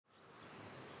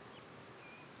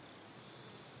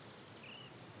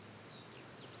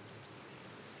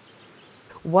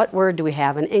what word do we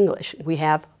have in English? We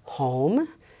have home,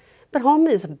 but home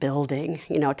is a building,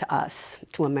 you know, to us,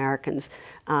 to Americans.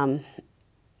 And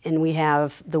we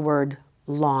have the word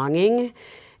longing,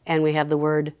 and we have the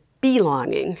word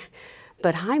belonging.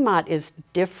 But Heimat is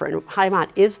different. Heimat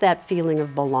is that feeling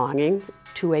of belonging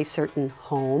to a certain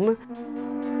home.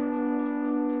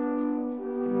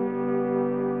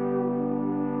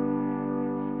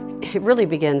 It really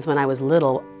begins when I was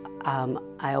little.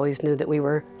 I always knew that we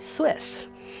were Swiss.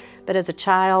 But as a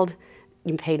child,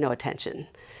 you paid no attention.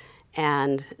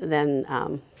 And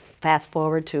then fast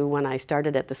forward to when I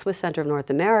started at the Swiss Center of North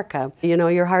America, you know,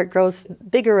 your heart grows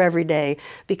bigger every day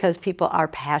because people are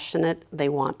passionate, they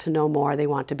want to know more, they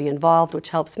want to be involved, which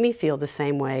helps me feel the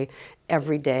same way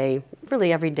every day,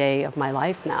 really every day of my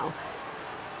life now.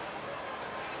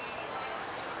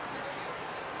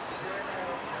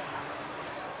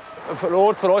 Ein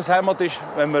Ort für uns Heimat ist,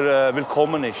 wenn man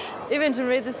willkommen ist. Ich wünsche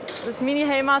mir, dass meine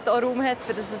Heimat auch Raum hat,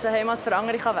 für dass es eine Heimat für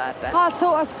andere werden kann. Ich habe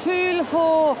so ein Gefühl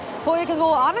von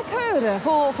irgendwo angehören,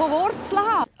 von Wurzeln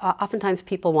haben. Oftentimes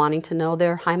people wanting to know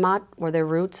their Heimat or their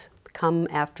roots come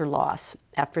after loss,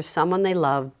 after someone they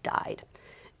love died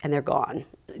and they're gone.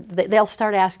 They'll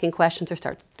start asking questions or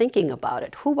start thinking about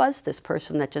it. Who was this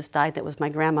person that just died that was my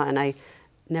grandma and I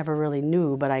never really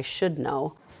knew, but I should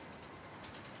know?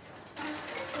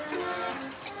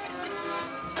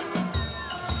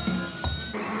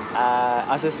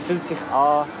 Also es fühlt sich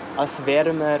an, als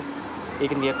wären wir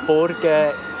irgendwie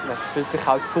geborgen. Es fühlt sich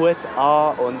halt gut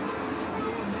an und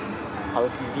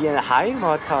halt wie eine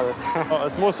Heimat halt.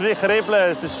 Es muss wie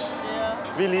kribbeln, es ist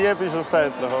wie Liebe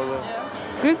schlussendlich, oder?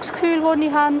 Glücksgefühl, das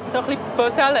ich habe. So ein bisschen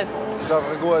Böteln. Es ist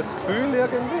einfach ein gutes Gefühl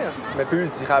irgendwie. Man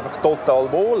fühlt sich einfach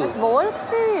total wohl. Ein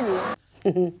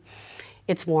Wohlgefühl.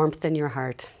 It's warmth in your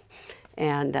heart.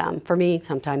 And for me,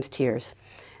 sometimes tears.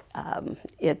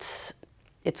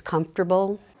 It's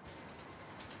comfortable.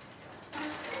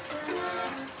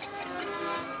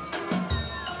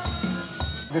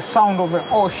 The sound of the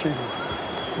ocean,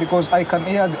 because I can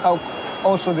hear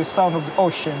also the sound of the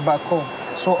ocean back home.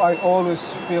 So I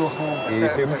always feel home.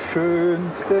 Im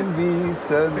schönsten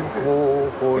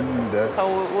Wiesengrunde.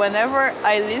 So whenever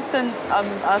I listen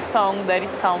a song that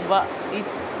is samba,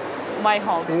 it's my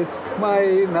home. Ist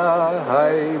mein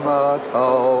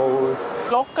Heimathaus.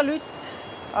 Glockenleute,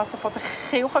 also von der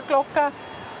Kirchenglocke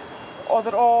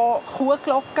oder auch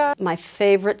Kuhglocke. My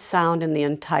favorite sound in the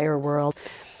entire world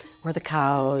were the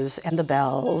cows and the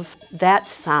bells. That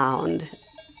sound,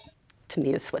 to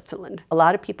me, is Switzerland. A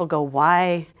lot of people go,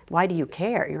 why do you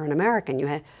care? You're an American. You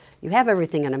have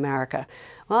everything in America.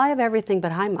 Well, I have everything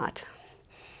but Heimat.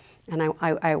 And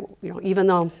I you know, even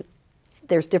though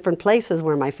there's different places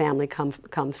where my family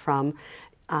comes from,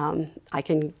 I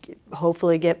can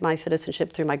hopefully get my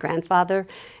citizenship through my grandfather,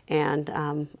 and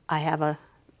I have a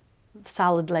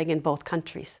solid leg in both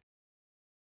countries.